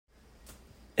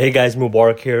Hey guys,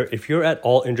 Mubarak here. If you're at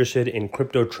all interested in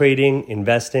crypto trading,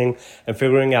 investing, and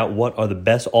figuring out what are the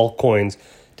best altcoins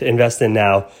to invest in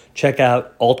now, check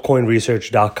out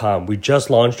altcoinresearch.com. We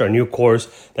just launched our new course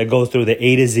that goes through the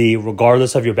A to Z,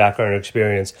 regardless of your background or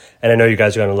experience. And I know you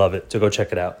guys are going to love it, so go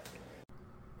check it out.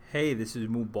 Hey, this is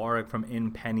Mubarak from In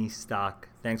Penny Stock.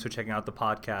 Thanks for checking out the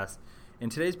podcast.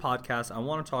 In today's podcast, I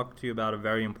want to talk to you about a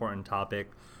very important topic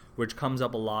which comes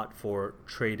up a lot for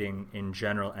trading in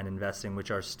general and investing,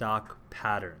 which are stock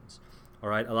patterns. All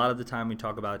right, a lot of the time we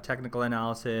talk about technical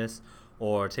analysis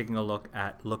or taking a look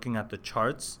at the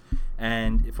charts.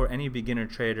 And for any beginner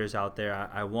traders out there,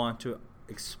 I want to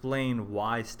explain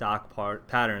why stock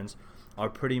patterns are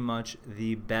pretty much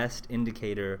the best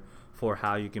indicator for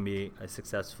how you can be a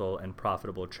successful and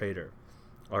profitable trader.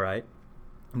 All right.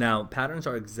 Now, patterns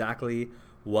are exactly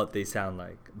what they sound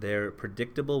like. They're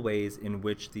predictable ways in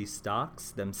which these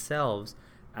stocks themselves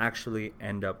actually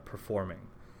end up performing.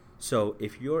 So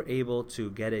if you're able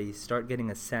to start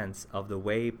getting a sense of the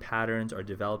way patterns are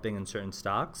developing in certain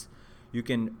stocks, you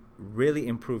can really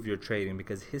improve your trading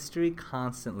because history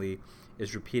constantly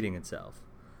is repeating itself.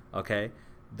 Okay?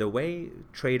 The way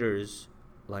traders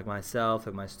like myself,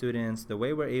 like my students, the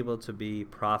way we're able to be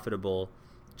profitable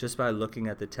just by looking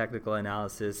at the technical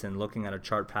analysis and looking at a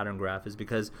chart pattern graph is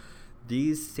because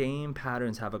these same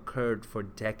patterns have occurred for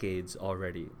decades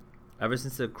already. Ever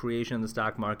since the creation of the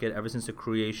stock market, ever since the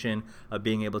creation of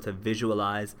being able to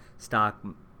visualize stock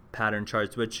pattern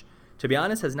charts, which to be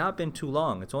honest has not been too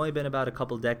long. It's only been about a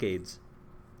couple decades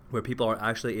where people are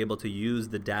actually able to use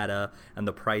the data and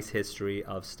the price history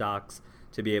of stocks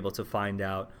to be able to find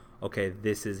out, okay,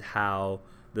 this is how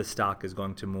the stock is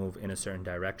going to move in a certain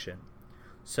direction.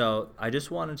 So I just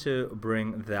wanted to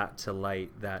bring that to light,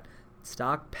 that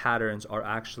stock patterns are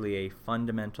actually a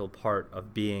fundamental part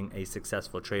of being a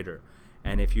successful trader.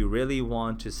 And if you really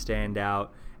want to stand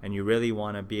out and you really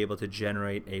want to be able to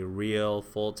generate a real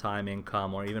full-time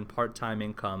income or even part-time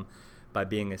income by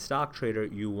being a stock trader,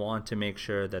 you want to make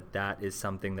sure that that is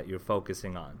something that you're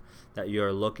focusing on, that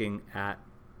you're looking at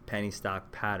penny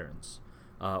stock patterns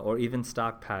or even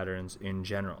stock patterns in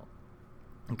general.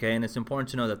 Okay, and it's important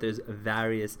to know that there's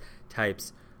various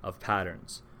types of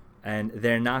patterns, and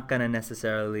they're not going to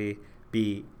necessarily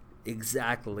be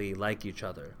exactly like each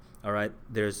other. All right,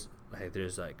 there's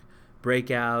like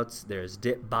breakouts, there's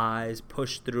dip buys,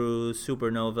 push throughs,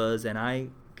 supernovas, and I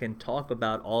can talk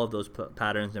about all of those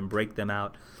patterns and break them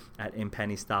out at In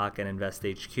Penny Stock and Invest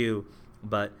HQ.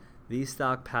 But these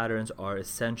stock patterns are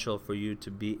essential for you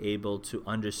to be able to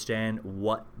understand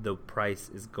what the price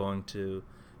is going to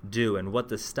do and what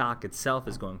the stock itself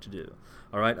is going to do.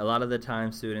 All right, a lot of the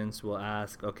time students will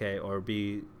ask, okay, or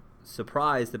be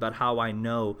surprised about how I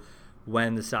know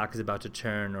when the stock is about to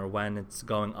turn or when it's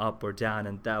going up or down,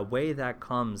 and that way that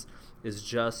comes is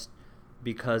just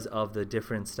because of the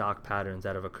different stock patterns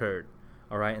that have occurred.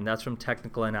 All right, and that's from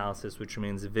technical analysis, which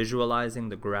means visualizing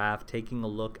the graph, taking a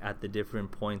look at the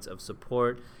different points of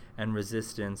support and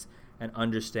resistance, and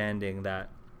understanding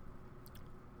that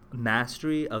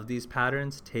mastery of these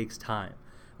patterns takes time.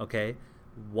 Okay,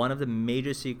 one of the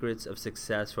major secrets of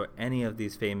success for any of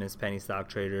these famous penny stock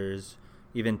traders,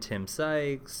 even Tim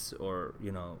Sykes or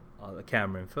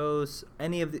Cameron Foss,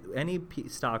 any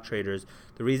stock traders,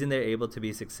 the reason they're able to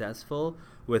be successful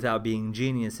without being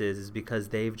geniuses is because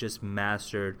they've just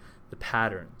mastered the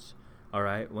patterns. All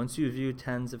right. Once you view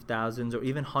tens of thousands or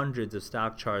even hundreds of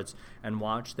stock charts and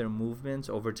watch their movements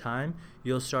over time,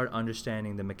 you'll start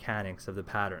understanding the mechanics of the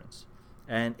patterns.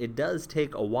 And it does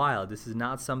take a while. This is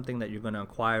not something that you're going to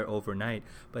acquire overnight,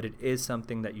 but it is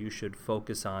something that you should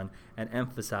focus on and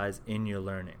emphasize in your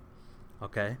learning.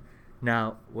 Okay.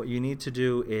 Now, what you need to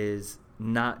do is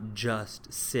not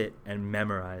just sit and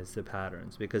memorize the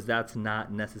patterns, because that's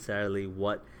not necessarily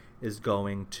what is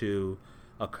going to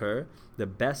occur. The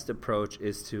best approach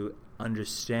is to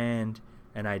understand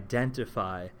and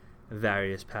identify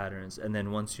various patterns, and then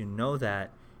once you know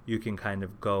that, you can kind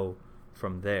of go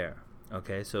from there.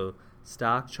 Okay, so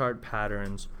stock chart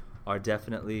patterns are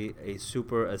definitely a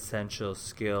super essential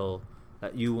skill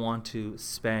that you want to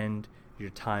spend your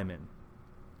time in.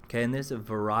 Okay, and there's a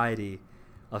variety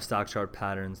of stock chart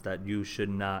patterns that you should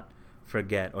not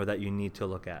forget or that you need to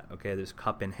look at. Okay, there's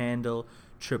cup and handle,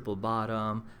 triple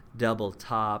bottom, double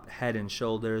top, head and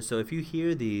shoulders. So if you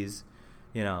hear these,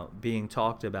 being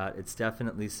talked about, it's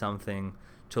definitely something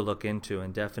to look into.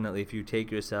 And definitely if you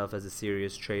take yourself as a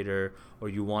serious trader or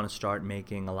you want to start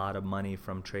making a lot of money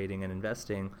from trading and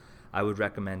investing, I would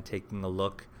recommend taking a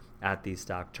look at these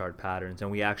stock chart patterns.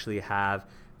 And we actually have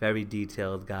very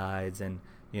detailed guides and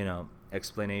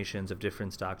explanations of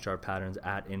different stock chart patterns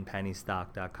at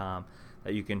inpennystock.com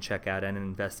that you can check out,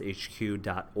 and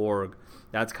investhq.org.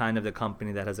 That's kind of the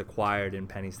company that has acquired In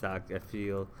Penny Stock. I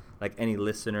feel like any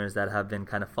listeners that have been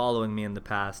kind of following me in the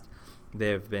past,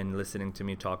 they've been listening to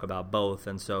me talk about both.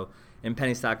 And so In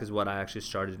Penny Stock is what I actually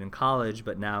started in college,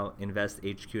 but now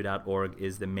investhq.org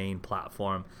is the main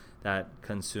platform that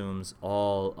consumes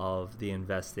all of the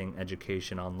investing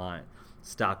education online.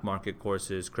 Stock market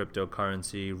courses,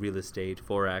 cryptocurrency, real estate,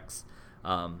 Forex.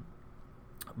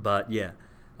 But yeah,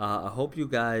 I hope you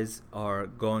guys are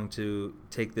going to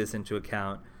take this into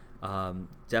account.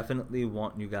 Definitely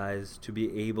want you guys to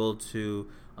be able to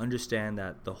understand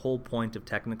that the whole point of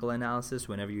technical analysis,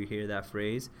 whenever you hear that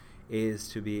phrase, is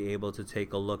to be able to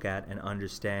take a look at and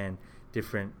understand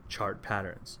different chart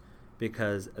patterns,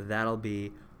 because that'll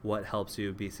be what helps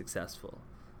you be successful.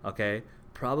 Okay?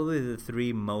 Probably the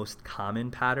three most common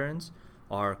patterns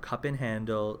are cup and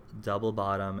handle, double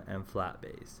bottom, and flat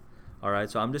base. All right,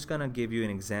 so I'm just going to give you an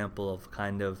example of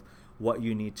kind of what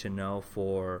you need to know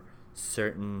for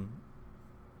certain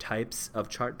types of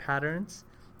chart patterns,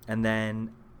 and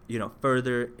then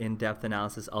further in-depth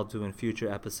analysis I'll do in future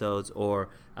episodes or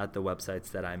at the websites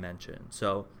that I mentioned.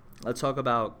 So let's talk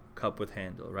about cup with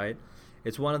handle, right?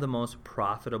 It's one of the most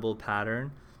profitable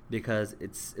pattern because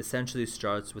it's essentially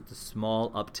starts with a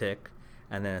small uptick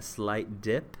and then a slight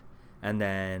dip and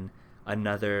then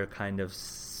another kind of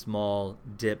small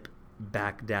dip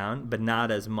back down, but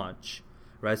not as much,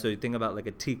 right? So you think about like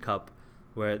a teacup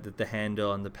where the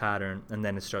handle and the pattern, and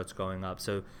then it starts going up.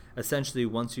 So essentially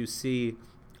once you see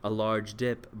a large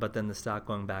dip but then the stock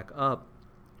going back up,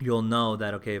 you'll know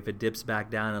that, okay, if it dips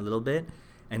back down a little bit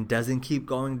and doesn't keep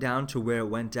going down to where it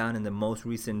went down in the most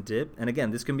recent dip, and again,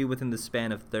 this can be within the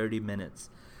span of 30 minutes,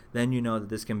 then you know that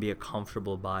this can be a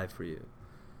comfortable buy for you.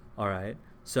 All right,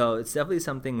 so it's definitely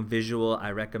something visual I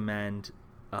recommend.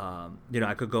 I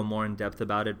could go more in depth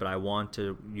about it, but I want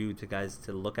you guys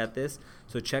to look at this.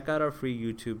 So check out our free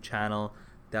YouTube channel.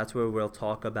 That's where we'll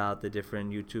talk about the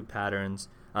different YouTube patterns.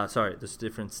 There's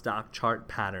different stock chart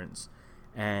patterns,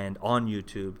 and on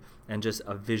YouTube, and just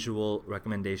a visual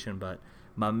recommendation. But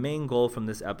my main goal from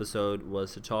this episode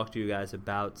was to talk to you guys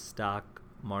about stock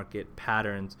market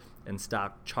patterns and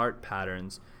stock chart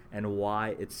patterns and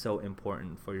why it's so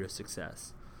important for your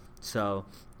success. So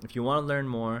if you want to learn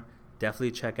more,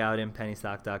 definitely check out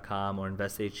inpennystock.com or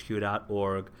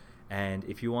investhq.org. And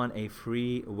if you want a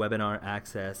free webinar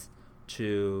access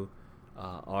to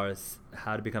our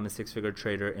How to Become a Six-Figure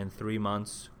Trader in 3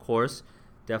 months course,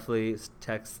 definitely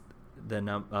text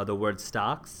the word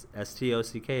stocks,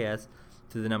 STOCKS,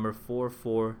 to the number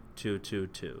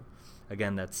 44222.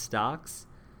 Again, that's stocks,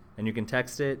 and you can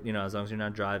text it, as long as you're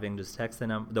not driving, just text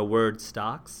the word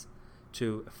stocks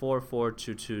to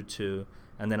 44222,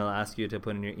 and then it'll ask you to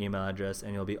put in your email address,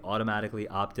 and you'll be automatically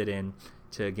opted in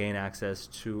to gain access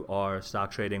to our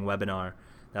stock trading webinar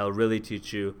that will really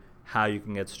teach you how you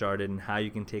can get started and how you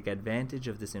can take advantage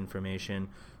of this information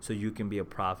so you can be a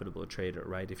profitable trader,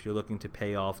 right? If you're looking to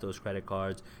pay off those credit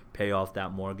cards, pay off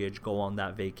that mortgage, go on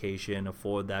that vacation,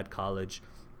 afford that college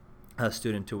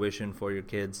student tuition for your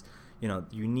kids,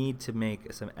 you need to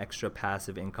make some extra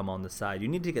passive income on the side. You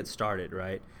need to get started,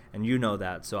 right? And you know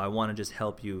that. So I want to just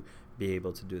help you be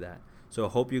able to do that. So I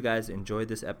hope you guys enjoyed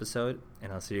this episode,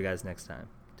 and I'll see you guys next time.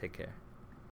 Take care.